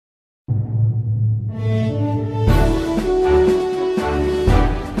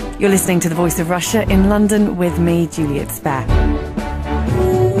You're listening to The Voice of Russia in London with me, Juliet Spare.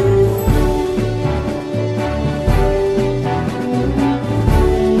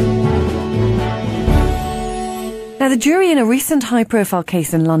 Now, the jury in a recent high-profile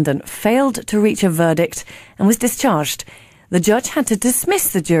case in London failed to reach a verdict and was discharged. The judge had to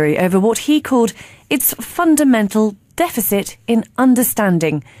dismiss the jury over what he called its fundamental deficit in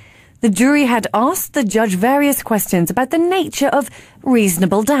understanding. The jury had asked the judge various questions about the nature of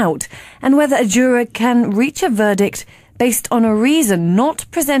reasonable doubt and whether a juror can reach a verdict based on a reason not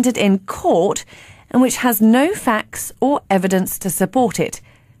presented in court and which has no facts or evidence to support it.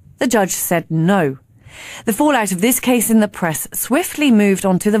 The judge said no. The fallout of this case in the press swiftly moved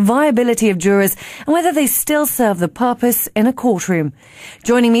on to the viability of jurors and whether they still serve the purpose in a courtroom.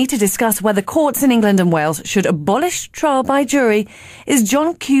 Joining me to discuss whether courts in England and Wales should abolish trial by jury is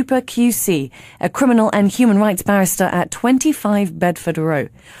John Cooper QC, a criminal and human rights barrister at 25 Bedford Row.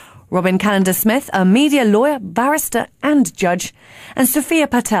 Robin Calendar-Smith, a media lawyer, barrister and judge, and Sophia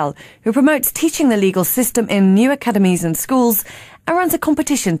Patel, who promotes teaching the legal system in new academies and schools and runs a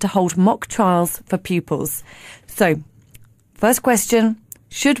competition to hold mock trials for pupils. So, first question,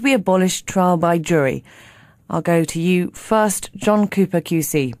 should we abolish trial by jury? I'll go to you first, John Cooper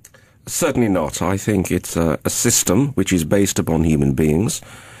QC. Certainly not. I think it's a system which is based upon human beings.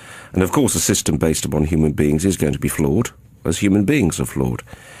 And of course a system based upon human beings is going to be flawed, as human beings are flawed.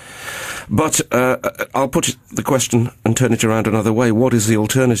 But I'll put the question and turn it around another way. What is the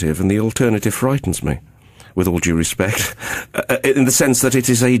alternative? And the alternative frightens me, with all due respect, in the sense that it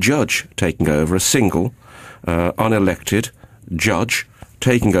is a judge taking over, a single, unelected judge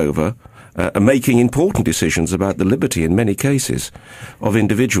taking over, making important decisions about the liberty, in many cases, of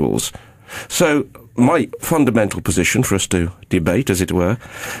individuals. So my fundamental position for us to debate, as it were,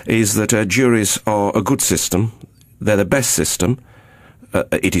 is that juries are a good system. They're the best system.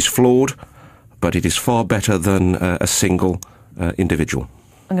 It is flawed, but it is far better than a single individual.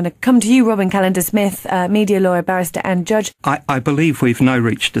 I'm going to come to you, Robin Calendar-Smith, media lawyer, barrister and judge. I believe we've now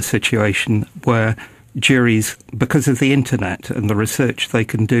reached a situation where juries, because of the internet and the research they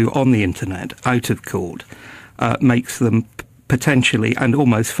can do on the internet out of court, makes them potentially and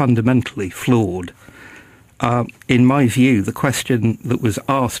almost fundamentally flawed. In my view, the question that was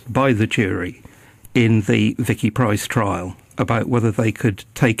asked by the jury in the Vicky Pryce trial about whether they could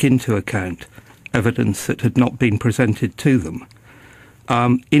take into account evidence that had not been presented to them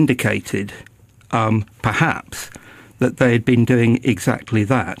indicated, perhaps, that they had been doing exactly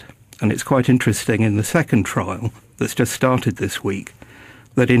that. And it's quite interesting in the second trial that's just started this week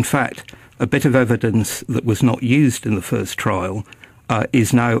that, in fact, a bit of evidence that was not used in the first trial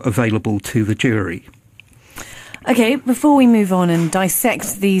is now available to the jury. OK, before we move on and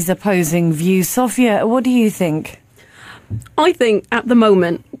dissect these opposing views, Sophia, what do you think? I think at the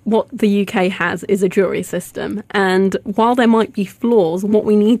moment what the UK has is a jury system, and while there might be flaws, what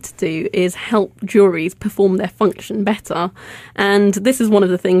we need to do is help juries perform their function better. And this is one of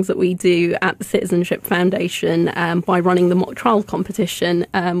the things that we do at the Citizenship Foundation by running the mock trial competition.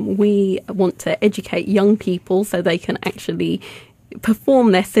 We want to educate young people so they can actually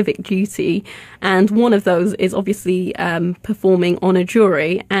perform their civic duty, and one of those is obviously performing on a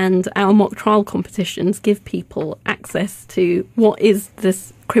jury, and our mock trial competitions give people access to what is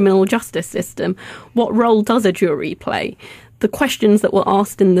this criminal justice system, what role does a jury play. The questions that were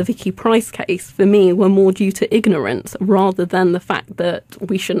asked in the Vicky Pryce case, for me, were more due to ignorance rather than the fact that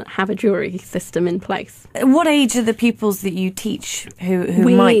we shouldn't have a jury system in place. What age are the pupils that you teach who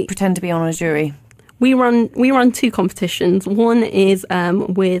might pretend to be on a jury? We run two competitions. One is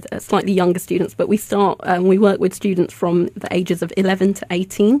with slightly younger students, but we work with students from the ages of 11 to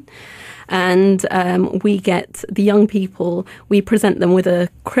 18. And we get the young people, we present them with a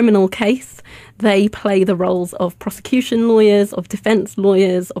criminal case. They play the roles of prosecution lawyers, of defence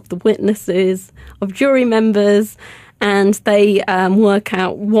lawyers, of the witnesses, of jury members, and they work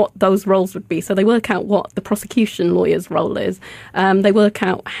out what those roles would be. So they work out what the prosecution lawyer's role is. They work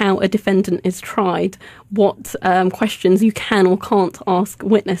out how a defendant is tried, what questions you can or can't ask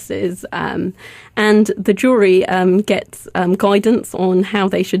witnesses. And the jury gets guidance on how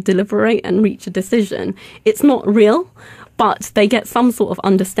they should deliberate and reach a decision. It's not real, but they get some sort of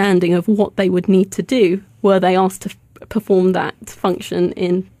understanding of what they would need to do were they asked to perform that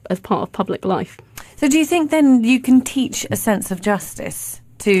function as part of public life. So do you think then you can teach a sense of justice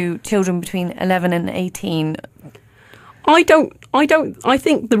to children between 11 and 18? I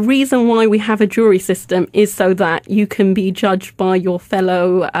think the reason why we have a jury system is so that you can be judged by your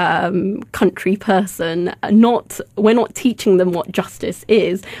fellow country person. We're not teaching them what justice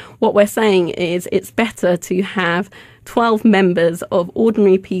is. What we're saying is it's better to have 12 members of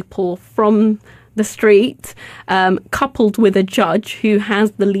ordinary people from the street, coupled with a judge who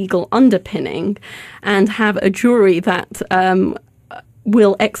has the legal underpinning, and have a jury that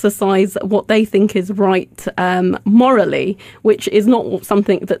will exercise what they think is right morally, which is not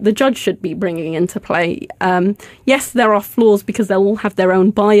something that the judge should be bringing into play. Yes, there are flaws because they'll all have their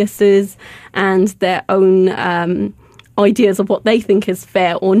own biases and their own ideas of what they think is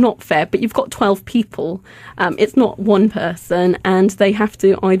fair or not fair, but you've got 12 people. It's not one person, and they have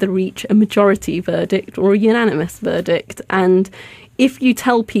to either reach a majority verdict or a unanimous verdict. And if you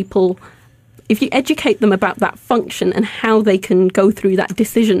tell people, if you educate them about that function and how they can go through that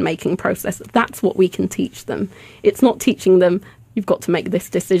decision-making process, that's what we can teach them. It's not teaching them, you've got to make this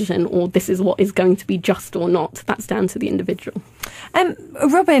decision, or this is what is going to be just or not. That's down to the individual.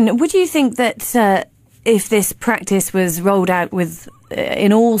 Robin, would you think that if this practice was rolled out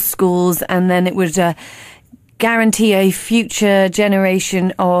in all schools, and then it would guarantee a future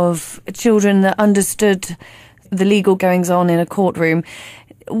generation of children that understood the legal goings-on in a courtroom,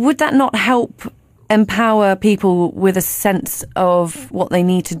 would that not help empower people with a sense of what they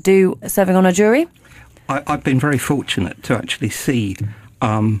need to do serving on a jury? I've been very fortunate to actually see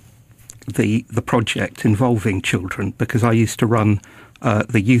the project involving children, because I used to run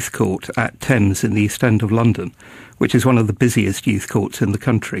the youth court at Thames in the East End of London, which is one of the busiest youth courts in the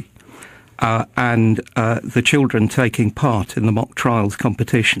country. And the children taking part in the mock trials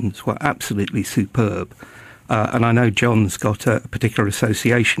competitions were absolutely superb. And I know John's got a particular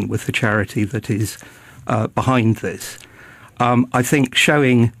association with the charity that is behind this. I think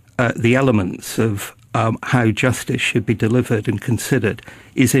showing the elements of how justice should be delivered and considered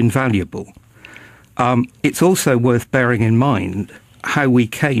is invaluable. It's also worth bearing in mind how we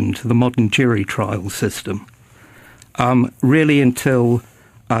came to the modern jury trial system. Really until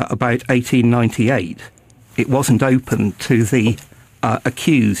about 1898, it wasn't open to the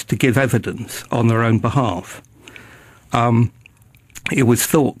accused to give evidence on their own behalf. It was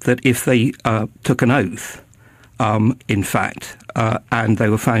thought that if they took an oath, in fact, and they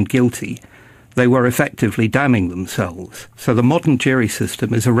were found guilty, they were effectively damning themselves. So the modern jury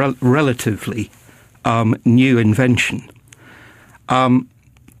system is a relatively new invention.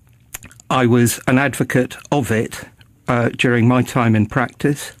 I was an advocate of it during my time in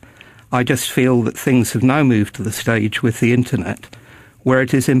practice. I just feel that things have now moved to the stage with the internet where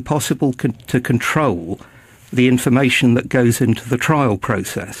it is impossible to control the information that goes into the trial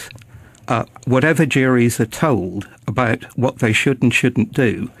process. Whatever juries are told about what they should and shouldn't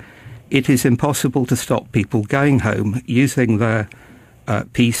do, it is impossible to stop people going home, using their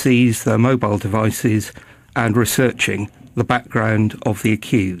PCs, their mobile devices, and researching the background of the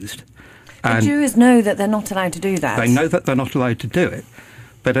accused. And jurors know that they're not allowed to do that. They know that they're not allowed to do it.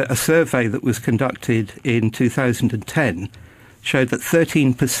 But a survey that was conducted in 2010 showed that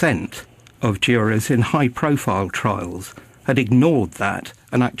 13% of jurors in high-profile trials had ignored that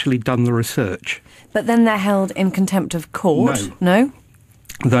and actually done the research. But then they're held in contempt of court? No?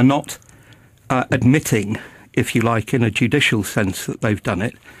 They're not admitting, if you like, in a judicial sense that they've done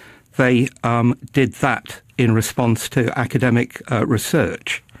it. They did that in response to academic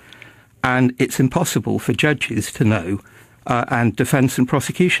research. And it's impossible for judges to know, and defence and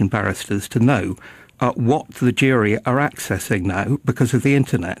prosecution barristers to know, what the jury are accessing now because of the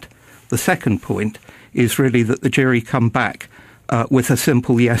internet. The second point is really that the jury come back with a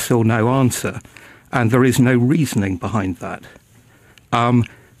simple yes or no answer, and there is no reasoning behind that.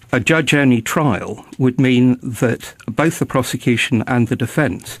 A judge-only trial would mean that both the prosecution and the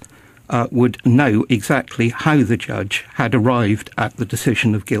defence would know exactly how the judge had arrived at the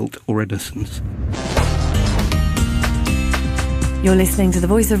decision of guilt or innocence. You're listening to The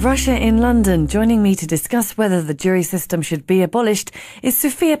Voice of Russia in London. Joining me to discuss whether the jury system should be abolished is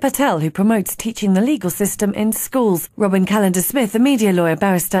Sophia Patel, who promotes teaching the legal system in schools. Robin Callender-Smith, a media lawyer,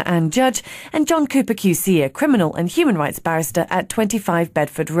 barrister and judge, and John Cooper QC, a criminal and human rights barrister at 25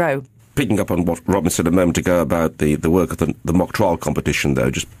 Bedford Row. Picking up on what Robin said a moment ago about the work of the mock trial competition,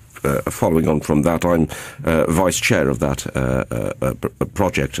 though, just following on from that, I'm vice chair of that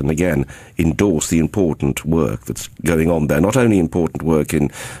project, and again endorse the important work that's going on there. Not only important work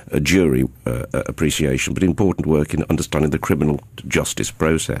in jury appreciation, but important work in understanding the criminal justice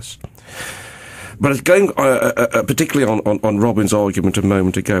process. But going particularly on Robin's argument a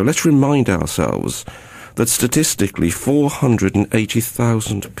moment ago, let's remind ourselves that statistically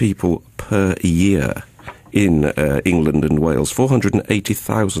 480,000 people per year in England and Wales,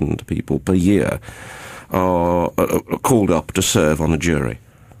 480,000 people per year are called up to serve on a jury.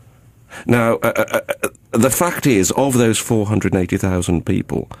 Now, the fact is, of those 480,000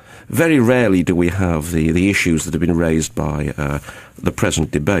 people, very rarely do we have the issues that have been raised by the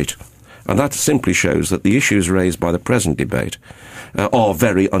present debate. And that simply shows that the issues raised by the present debate are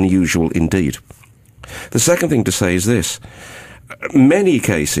very unusual indeed. The second thing to say is this. Many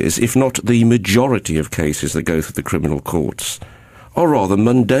cases, if not the majority of cases that go through the criminal courts, are rather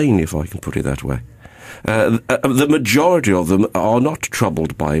mundane, if I can put it that way. The majority of them are not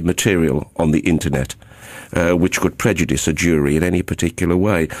troubled by material on the internet, which could prejudice a jury in any particular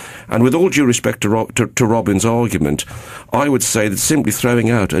way. And with all due respect to Robin's argument, I would say that simply throwing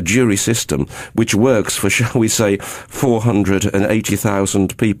out a jury system which works for, shall we say,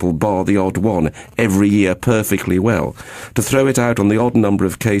 480,000 people, bar the odd one, every year perfectly well, to throw it out on the odd number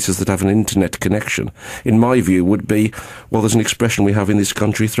of cases that have an internet connection, in my view, would be, well, there's an expression we have in this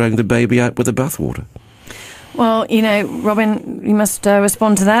country, throwing the baby out with the bathwater. Well, Robin, you must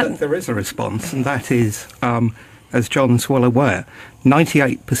respond to that. There is a response, and that is, as John's well aware,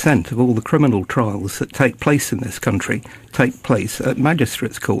 98% of all the criminal trials that take place in this country take place at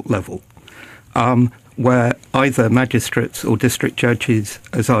magistrates' court level, where either magistrates or district judges,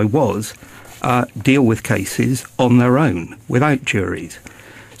 as I was, deal with cases on their own, without juries.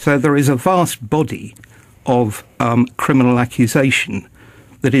 So there is a vast body of criminal accusation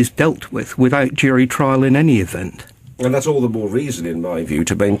that is dealt with without jury trial in any event. And that's all the more reason, in my view,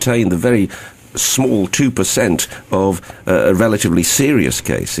 to maintain the very small 2% of relatively serious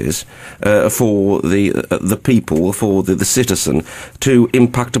cases for the people, for the citizen, to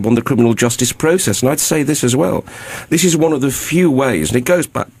impact upon the criminal justice process. And I'd say this as well. This is one of the few ways, and it goes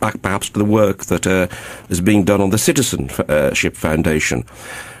back perhaps to the work that is being done on the Citizenship Foundation.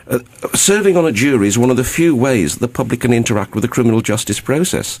 Serving on a jury is one of the few ways the public can interact with the criminal justice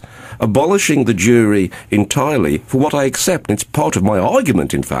process. Abolishing the jury entirely, for what I accept, and it's part of my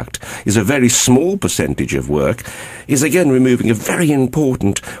argument, in fact, is a very small percentage of work, is again removing a very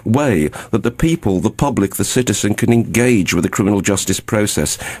important way that the people, the public, the citizen can engage with the criminal justice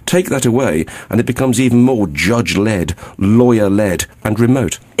process. Take that away, and it becomes even more judge-led, lawyer-led, and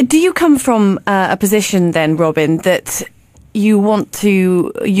remote. Do you come from a position then, Robin, that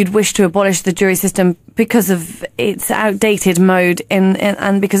you'd wish to abolish the jury system because of its outdated mode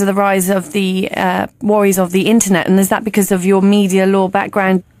and because of the rise of the worries of the internet? And is that because of your media law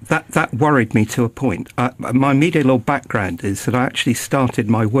background? That worried me to a point. My media law background is that I actually started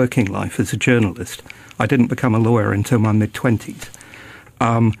my working life as a journalist. I didn't become a lawyer until my mid-20s.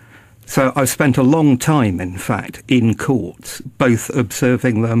 So I spent a long time, in fact, in courts, both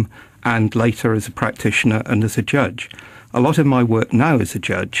observing them and later as a practitioner and as a judge. A lot of my work now as a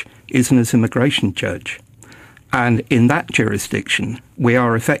judge is as an immigration judge. And in that jurisdiction, we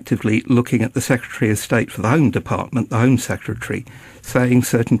are effectively looking at the Secretary of State for the Home Department, the Home Secretary, saying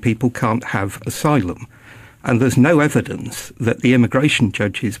certain people can't have asylum. And there's no evidence that the immigration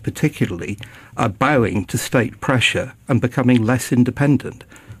judges particularly are bowing to state pressure and becoming less independent.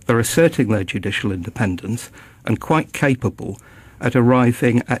 They're asserting their judicial independence and quite capable at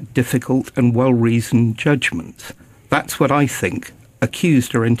arriving at difficult and well-reasoned judgments. That's what I think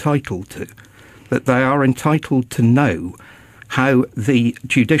accused are entitled to, that they are entitled to know how the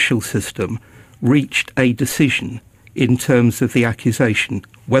judicial system reached a decision in terms of the accusation,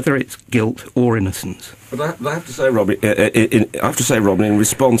 whether it's guilt or innocence. But I have to say, Robin, in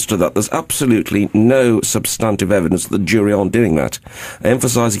response to that, there's absolutely no substantive evidence that the jury aren't doing that. I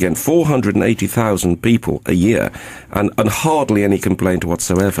emphasise again, 480,000 people a year, and hardly any complaint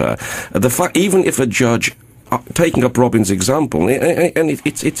whatsoever. The fact, even if a judge, taking up Robin's example, and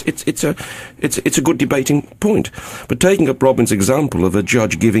it's a good debating point, but taking up Robin's example of a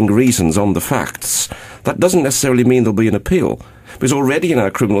judge giving reasons on the facts, that doesn't necessarily mean there'll be an appeal. Because already in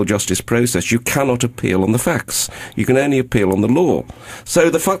our criminal justice process, you cannot appeal on the facts. You can only appeal on the law. So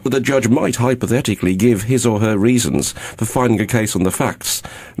the fact that a judge might hypothetically give his or her reasons for finding a case on the facts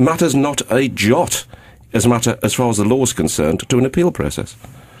matters not a jot, as far as the law is concerned, to an appeal process.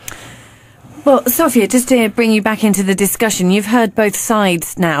 Well, Sophia, just to bring you back into the discussion, you've heard both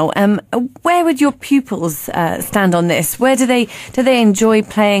sides now. Where would your pupils stand on this? Where do they enjoy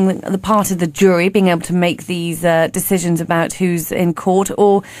playing the part of the jury, being able to make these decisions about who's in court,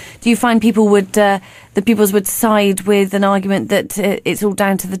 or do you find the pupils would side with an argument that it's all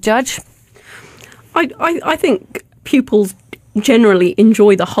down to the judge? I think pupils generally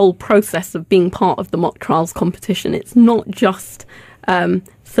enjoy the whole process of being part of the mock trials competition. It's not just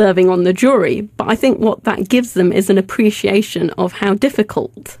serving on the jury. But I think what that gives them is an appreciation of how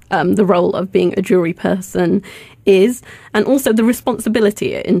difficult the role of being a jury person is, and also the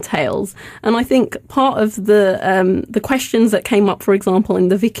responsibility it entails. And I think part of the questions that came up, for example, in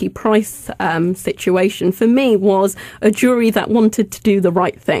the Vicky Pryce situation, for me, was a jury that wanted to do the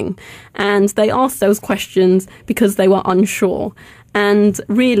right thing. And they asked those questions because they were unsure. And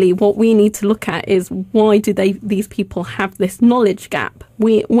really what we need to look at is, why do these people have this knowledge gap?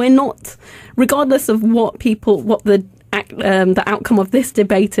 We're not, regardless of what the outcome of this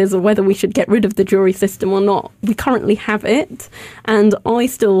debate is, or whether we should get rid of the jury system or not, we currently have it. And I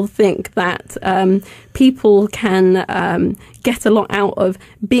still think that people can get a lot out of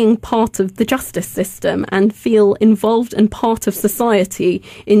being part of the justice system and feel involved and part of society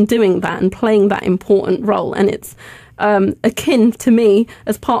in doing that and playing that important role. And it's akin to me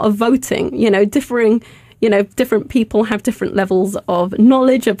as part of voting. Different people have different levels of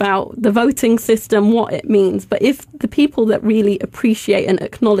knowledge about the voting system, what it means. But if the people that really appreciate and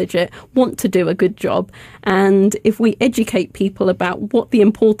acknowledge it want to do a good job, and if we educate people about what the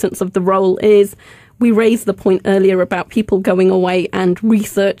importance of the role is, we raised the point earlier about people going away and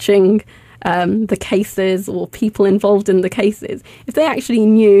researching the cases, or people involved in the cases. If they actually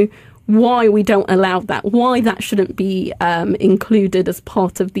knew why we don't allow that, why that shouldn't be included as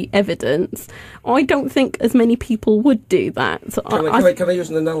part of the evidence, I don't think as many people would do that. So can I use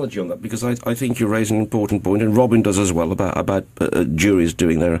an analogy on that? Because I think you raise an important point, and Robin does as well, about juries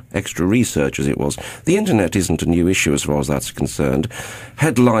doing their extra research, as it was. The internet isn't a new issue as far as that's concerned.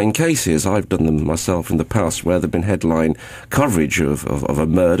 Headline cases, I've done them myself in the past, where there have been headline coverage of a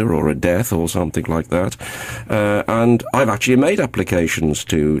murder or a death or something like that. And I've actually made applications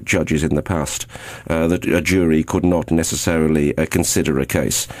to judges in the past that a jury could not necessarily consider a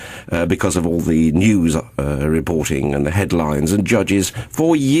case because of all the news reporting and the headlines, and judges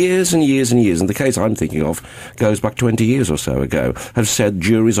for years and years and years, and the case I'm thinking of goes back 20 years or so ago, have said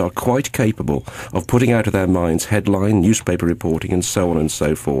juries are quite capable of putting out of their minds headline, newspaper reporting, and so on and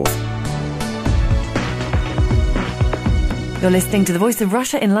so forth. You're listening to The Voice of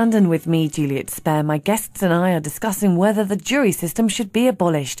Russia in London with me, Juliet Spare. My guests and I are discussing whether the jury system should be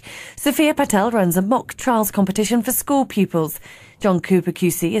abolished. Sophia Patel runs a mock trials competition for school pupils. John Cooper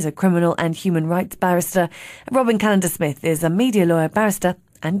QC is a criminal and human rights barrister. Robin Calendar-Smith is a media lawyer, barrister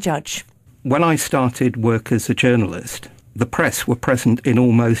and judge. When I started work as a journalist, the press were present in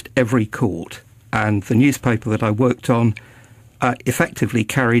almost every court, and the newspaper that I worked on effectively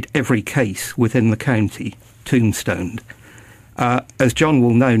carried every case within the county, tombstoned. As John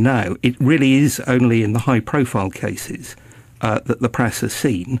will know now, it really is only in the high-profile cases that the press are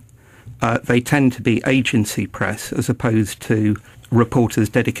seen. They tend to be agency press as opposed to reporters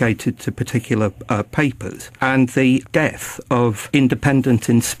dedicated to particular papers. And the death of independent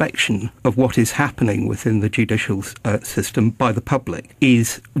inspection of what is happening within the judicial system by the public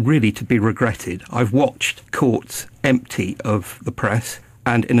is really to be regretted. I've watched courts empty of the press.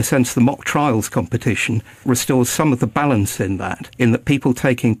 And in a sense, the mock trials competition restores some of the balance in that people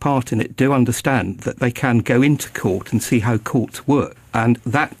taking part in it do understand that they can go into court and see how courts work. And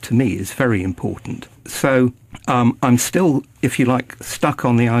that, to me, is very important. So I'm still, if you like, stuck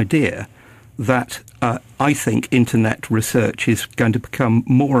on the idea that I think internet research is going to become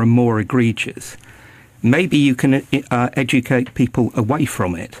more and more egregious. Maybe you can educate people away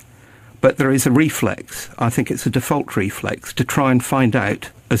from it. But there is a reflex, I think it's a default reflex, to try and find out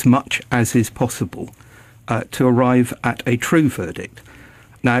as much as is possible to arrive at a true verdict.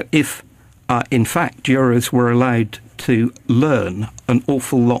 Now, if in fact jurors were allowed to learn an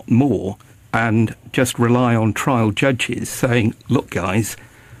awful lot more and just rely on trial judges saying, look guys,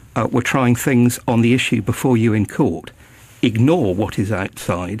 we're trying things on the issue before you in court, ignore what is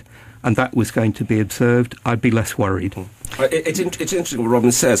outside, and that was going to be observed, I'd be less worried. It's interesting what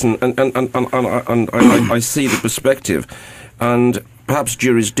Robin says, and I see the perspective, and perhaps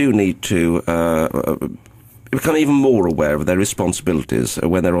juries do need to become even more aware of their responsibilities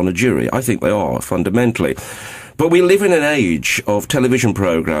when they're on a jury. I think they are, fundamentally. But we live in an age of television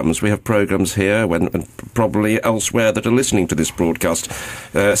programmes. We have programmes here and probably elsewhere that are listening to this broadcast,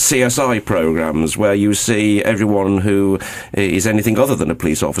 CSI programmes, where you see everyone who is anything other than a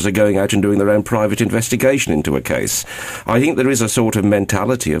police officer going out and doing their own private investigation into a case. I think there is a sort of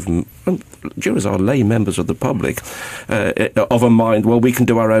mentality of, jurors are lay members of the public, of a mind, well, we can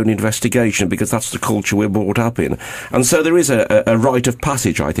do our own investigation because that's the culture we're brought up in. And so there is a rite of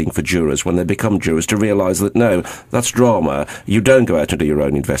passage, I think, for jurors when they become jurors to realise that, no, that's drama. You don't go out and do your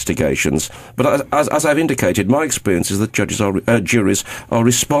own investigations. But as I've indicated, my experience is that juries are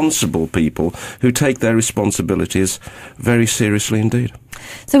responsible people who take their responsibilities very seriously indeed.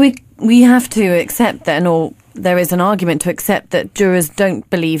 So we have to accept then, or there is an argument to accept that jurors don't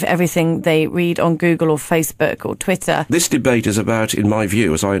believe everything they read on Google or Facebook or Twitter. This debate is about, in my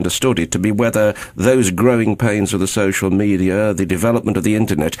view, as I understood it, to be whether those growing pains of the social media, the development of the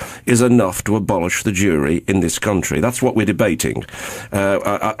internet, is enough to abolish the jury in this country. That's what we're debating.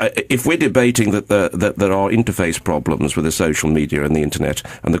 If we're debating that there are interface problems with the social media and the internet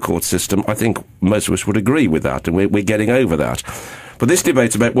and the court system, I think most of us would agree with that, and we're getting over that. But this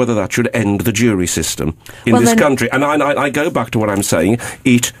debate's about whether that should end the jury system in this country. And I go back to what I'm saying,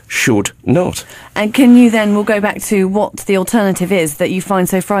 it should not. And can you then, we'll go back to what the alternative is that you find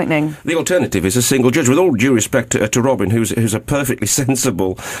so frightening? The alternative is a single judge. With all due respect to Robin, who's a perfectly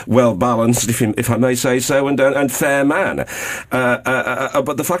sensible, well-balanced, if I may say so, and fair man.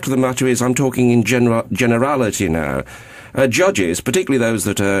 But the fact of the matter is, I'm talking in generality now. Judges, particularly those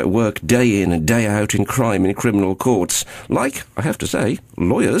that work day in and day out in crime, in criminal courts, like, I have to say,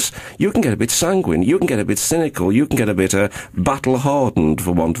 lawyers, you can get a bit sanguine, you can get a bit cynical, you can get a bit battle-hardened,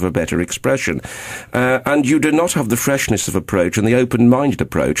 for want of a better expression. And you do not have the freshness of approach and the open-minded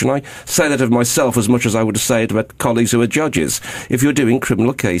approach. And I say that of myself as much as I would say it about colleagues who are judges. If you're doing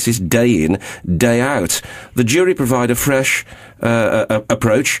criminal cases day in, day out, the jury provide a fresh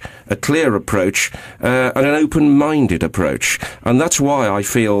approach, a clear approach, and an open-minded approach. And that's why I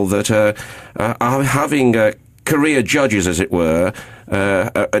feel that having career judges, as it were,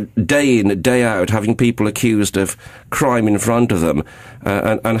 day in, day out, having people accused of crime in front of them,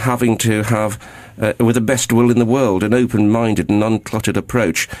 and having to have, with the best will in the world, an open-minded and uncluttered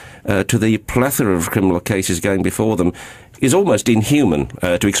approach to the plethora of criminal cases going before them, is almost inhuman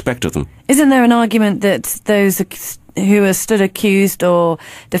to expect of them. Isn't there an argument that those who are stood accused or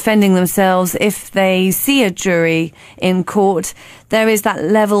defending themselves, if they see a jury in court, there is that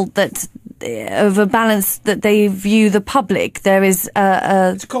level that of a balance that they view the public? There is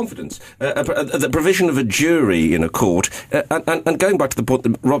it's confidence, the provision of a jury in a court, and going back to the point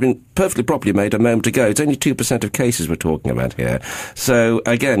that Robin perfectly properly made a moment ago, it's only 2% of cases we're talking about here. So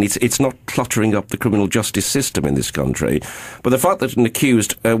again, it's not cluttering up the criminal justice system in this country, but the fact that an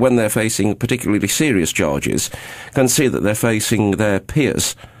accused, when they're facing particularly serious charges, can see that they're facing their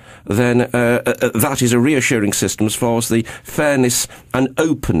peers, then that is a reassuring system as far as the fairness and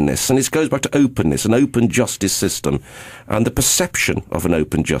openness, and it goes back to openness, an open justice system, and the perception of an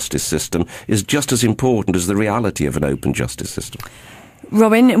open justice system is just as important as the reality of an open justice system.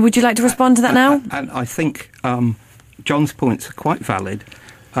 Robin, would you like to respond to that now? And I think John's points are quite valid.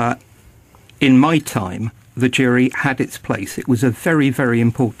 In my time, the jury had its place. It was a very, very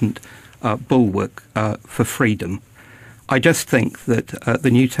important bulwark for freedom. I just think that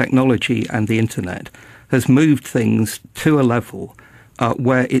the new technology and the internet has moved things to a level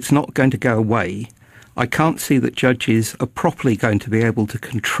where it's not going to go away. I can't see that judges are properly going to be able to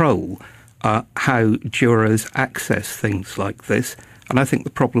control how jurors access things like this, and I think the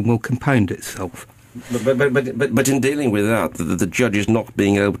problem will compound itself. But in dealing with that, the judge is not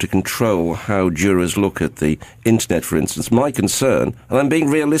being able to control how jurors look at the internet, for instance. My concern, and I'm being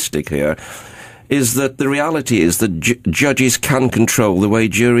realistic here, is that the reality is that judges can control the way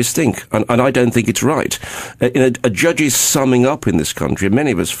juries think, and I don't think it's right. In a judge's summing up in this country,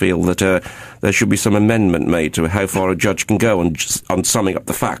 many of us feel that there should be some amendment made to how far a judge can go on summing up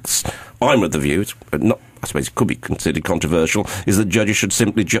the facts. I'm of the view, I suppose it could be considered controversial, is that judges should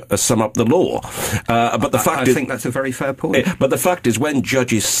simply sum up the law. But the fact I think that's a very fair point. But the fact is, when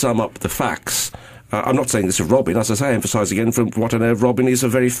judges sum up the facts, I'm not saying this of Robin, as I say, I emphasise again, from what I know of Robin, is a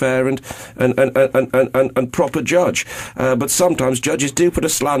very fair and proper judge. But sometimes judges do put a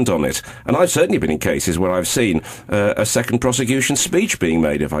slant on it. And I've certainly been in cases where I've seen a second prosecution speech being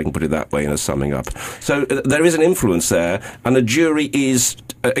made, if I can put it that way, in a summing up. So there is an influence there, and a jury is,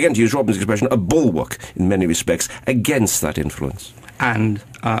 again to use Robin's expression, a bulwark in many respects against that influence. And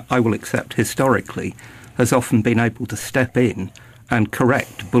I will accept, historically, has often been able to step in and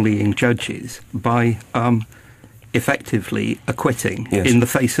correct bullying judges by effectively acquitting in the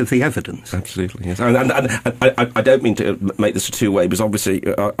face of the evidence. Absolutely, yes. And I don't mean to make this a two-way, because obviously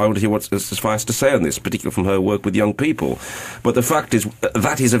I want to hear what Sophia has to say on this, particularly from her work with young people. But the fact is,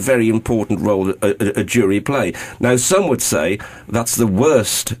 that is a very important role a jury play. Now, some would say that's the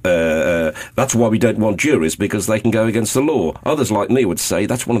worst, that's why we don't want juries, because they can go against the law. Others, like me, would say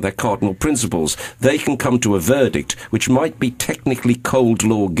that's one of their cardinal principles. They can come to a verdict which might be technically cold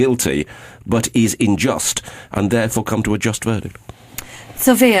law guilty, but is unjust, and therefore come to a just verdict.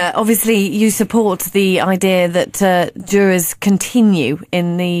 Sophia, obviously you support the idea that jurors continue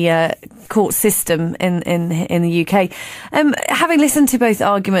in the court system in the UK. Having listened to both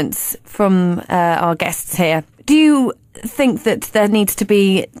arguments from our guests here, Do you think that there needs to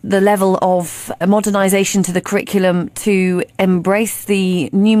be the level of modernisation to the curriculum to embrace the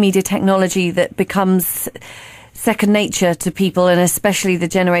new media technology that becomes second nature to people, and especially the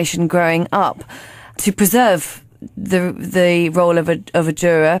generation growing up, to preserve the role of a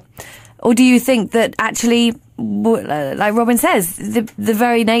juror? Or do you think that actually, like Robin says, the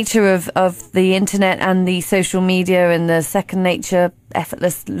very nature of the internet and the social media and the second nature,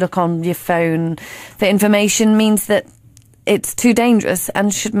 effortless look on your phone for information means that it's too dangerous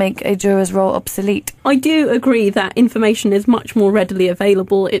and should make a juror's role obsolete? I do agree that information is much more readily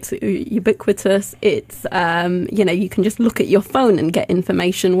available. It's ubiquitous. It's, you can just look at your phone and get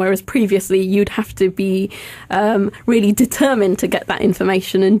information, whereas previously you'd have to be really determined to get that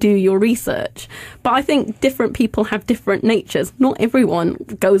information and do your research. But I think different people have different natures. Not everyone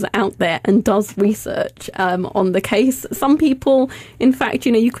goes out there and does research on the case. Some people, in fact,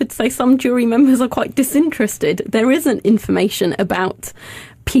 you could say some jury members are quite disinterested. There isn't information about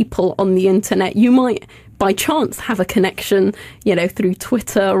people on the internet. You might by chance have a connection, through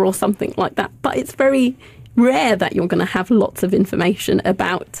Twitter or something like that, but it's very rare that you're going to have lots of information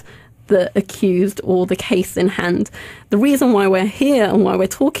about the accused or the case in hand. The reason why we're here and why we're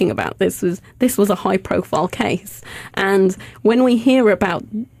talking about this was a high-profile case. And when we hear about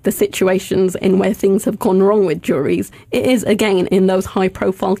the situations in where things have gone wrong with juries, it is, again, in those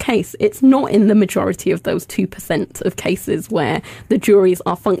high-profile cases. It's not in the majority of those 2% of cases where the juries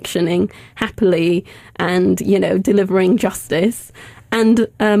are functioning happily and, delivering justice. And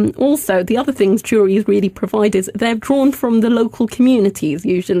also, the other things juries really provide is they're drawn from the local communities,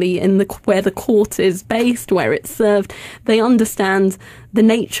 usually where the court is based, where it's served. They understand the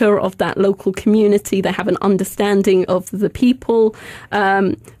nature of that local community. They have an understanding of the people.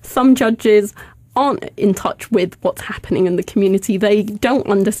 Some judges aren't in touch with what's happening in the community. They don't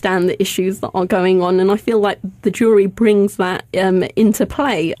understand the issues that are going on, and I feel like the jury brings that into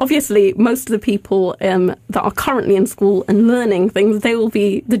play. Obviously, most of the people that are currently in school and learning things, they will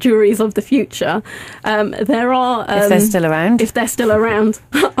be the juries of the future. There are... if they're still around. If they're still around.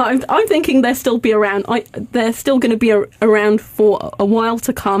 I'm thinking they'll still be around. They're still going to be around for a while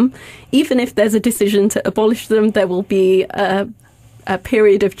to come. Even if there's a decision to abolish them, there will be a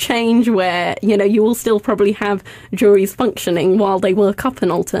period of change where, you will still probably have juries functioning while they work up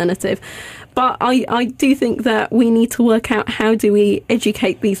an alternative. But I do think that we need to work out how do we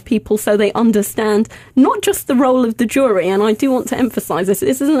educate these people so they understand not just the role of the jury, and I do want to emphasise this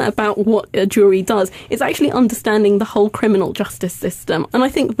isn't about what a jury does, it's actually understanding the whole criminal justice system, and I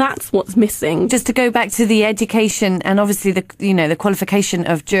think that's what's missing. Just to go back to the education and obviously the qualification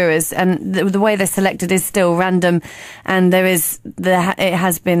of jurors, and the way they're selected is still random, and it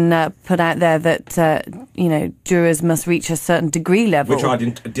has been put out there that jurors must reach a certain degree level, which I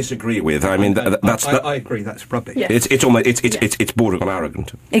didn't disagree with. I agree. That's rubbish. Yeah. It's bordering on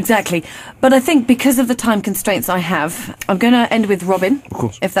arrogant. Exactly, but I think because of the time constraints I have, I'm going to end with Robin, of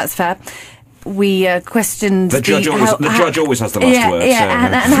course, if that's fair. We questioned the judge always has the last word.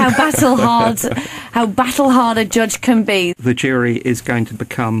 Yeah, and how battle hard a judge can be. The jury is going to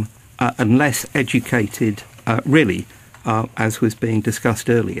become less educated, really, as was being discussed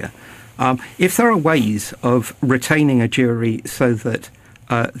earlier. If there are ways of retaining a jury so that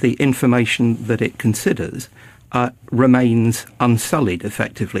the information that it considers remains unsullied,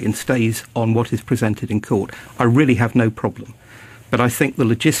 effectively, and stays on what is presented in court, I really have no problem. But I think the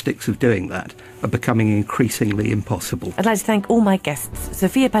logistics of doing that are becoming increasingly impossible. I'd like to thank all my guests,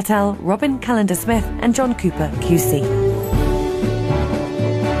 Sophia Patel, Robin Callender-Smith and John Cooper, QC.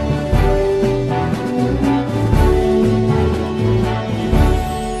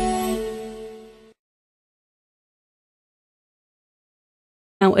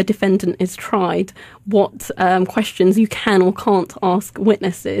 Now a defendant is tried, what questions you can or can't ask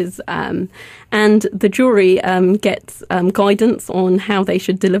witnesses, and the jury gets guidance on how they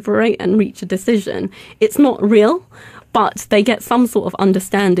should deliberate and reach a decision. It's not real, but they get some sort of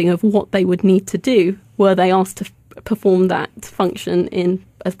understanding of what they would need to do were they asked to perform that function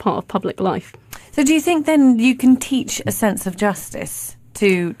as part of public life. So do you think then you can teach a sense of justice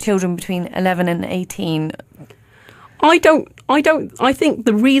to children between 11 and 18? I think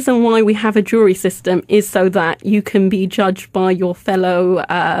the reason why we have a jury system is so that you can be judged by your fellow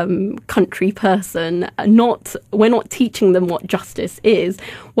country person. We're not teaching them what justice is.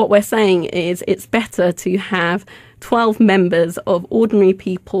 What we're saying is it's better to have 12 members of ordinary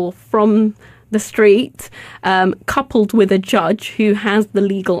people from the street, coupled with a judge who has the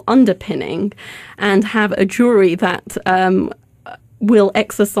legal underpinning, and have a jury that will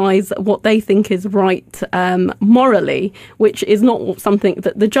exercise what they think is right morally, which is not something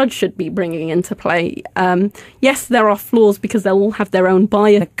that the judge should be bringing into play. Yes, there are flaws because they'll all have their own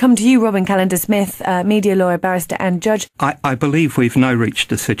bias. Come to you, Robin Callender-Smith, media lawyer, barrister and judge. I believe we've now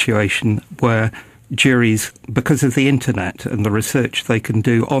reached a situation where juries, because of the internet and the research they can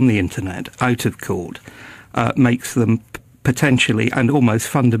do on the internet out of court, makes them potentially and almost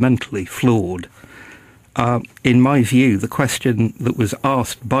fundamentally flawed. In my view, the question that was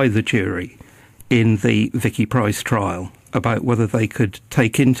asked by the jury in the Vicky Pryce trial about whether they could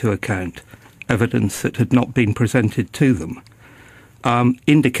take into account evidence that had not been presented to them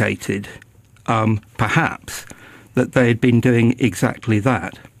indicated perhaps that they had been doing exactly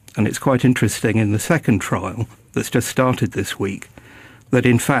that. And it's quite interesting in the second trial that's just started this week that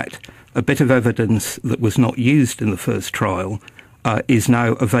in fact a bit of evidence that was not used in the first trial is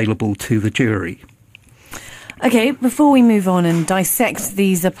now available to the jury. OK, before we move on and dissect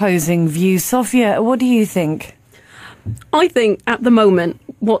these opposing views, Sophia, what do you think? I think at the moment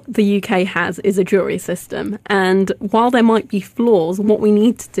what the UK has is a jury system, and while there might be flaws, what we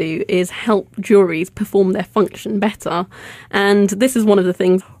need to do is help juries perform their function better, and this is one of the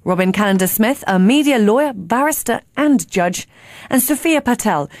things. Robin Callender-Smith, a media lawyer, barrister and judge, and Sophia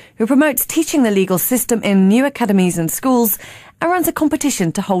Patel, who promotes teaching the legal system in new academies and schools and runs a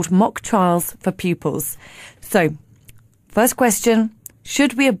competition to hold mock trials for pupils. So, first question,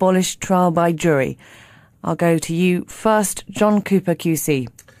 should we abolish trial by jury? I'll go to you first, John Cooper QC.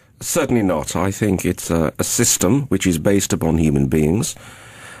 Certainly not. I think it's a system which is based upon human beings.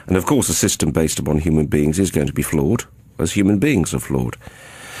 And of course a system based upon human beings is going to be flawed, as human beings are flawed.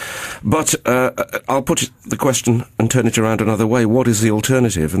 But I'll put the question and turn it around another way. What is the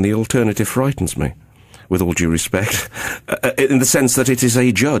alternative? And the alternative frightens me, with all due respect, in the sense that it is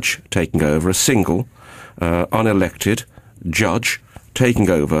a judge taking over, a single, unelected judge taking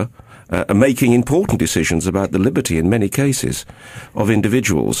over, making important decisions about the liberty, in many cases, of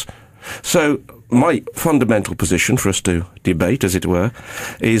individuals. So my fundamental position for us to debate, as it were,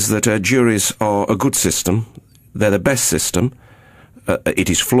 is that juries are a good system. They're the best system. It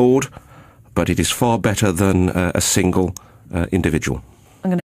is flawed, but it is far better than a single individual.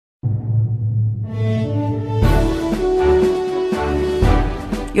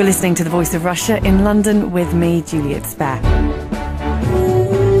 You're listening to The Voice of Russia in London with me, Juliet Spare.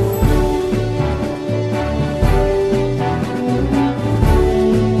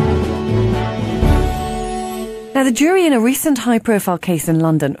 Now, the jury in a recent high-profile case in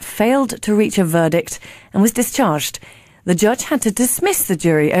London failed to reach a verdict and was discharged. The judge had to dismiss the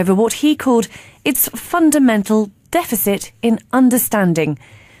jury over what he called its fundamental deficit in understanding.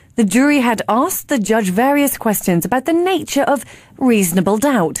 The jury had asked the judge various questions about the nature of reasonable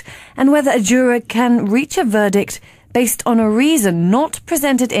doubt and whether a juror can reach a verdict based on a reason not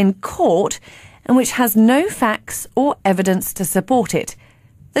presented in court and which has no facts or evidence to support it.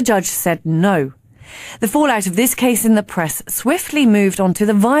 The judge said no. The fallout of this case in the press swiftly moved on to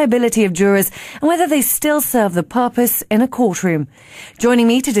the viability of jurors and whether they still serve the purpose in a courtroom. Joining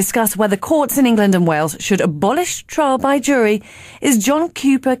me to discuss whether courts in England and Wales should abolish trial by jury is John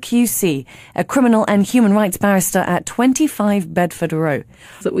Cooper QC, a criminal and human rights barrister at 25 Bedford Row.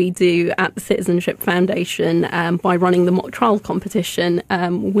 That we do at the Citizenship Foundation by running the mock trial competition.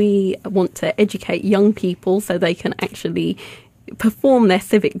 We want to educate young people so they can actually perform their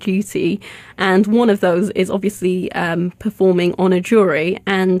civic duty, and one of those is obviously performing on a jury,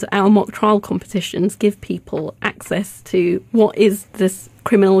 and our mock trial competitions give people access to what is this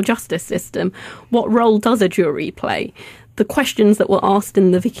criminal justice system, what role does a jury play. The questions that were asked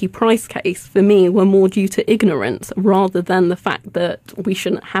in the Vicky Pryce case, for me, were more due to ignorance rather than the fact that we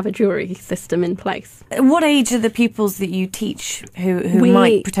shouldn't have a jury system in place. What age are the pupils that you teach who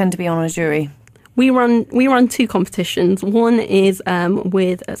might pretend to be on a jury? We run two competitions. One is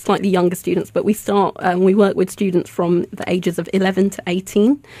with slightly younger students, but we work with students from the ages of 11 to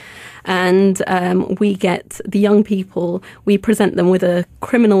 18. And we get the young people, we present them with a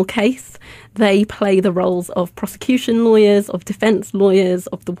criminal case. They play the roles of prosecution lawyers, of defence lawyers,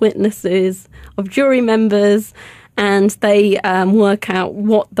 of the witnesses, of jury members, and they work out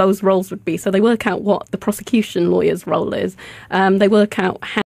what those roles would be. So they work out what the prosecution lawyer's role is. They work out how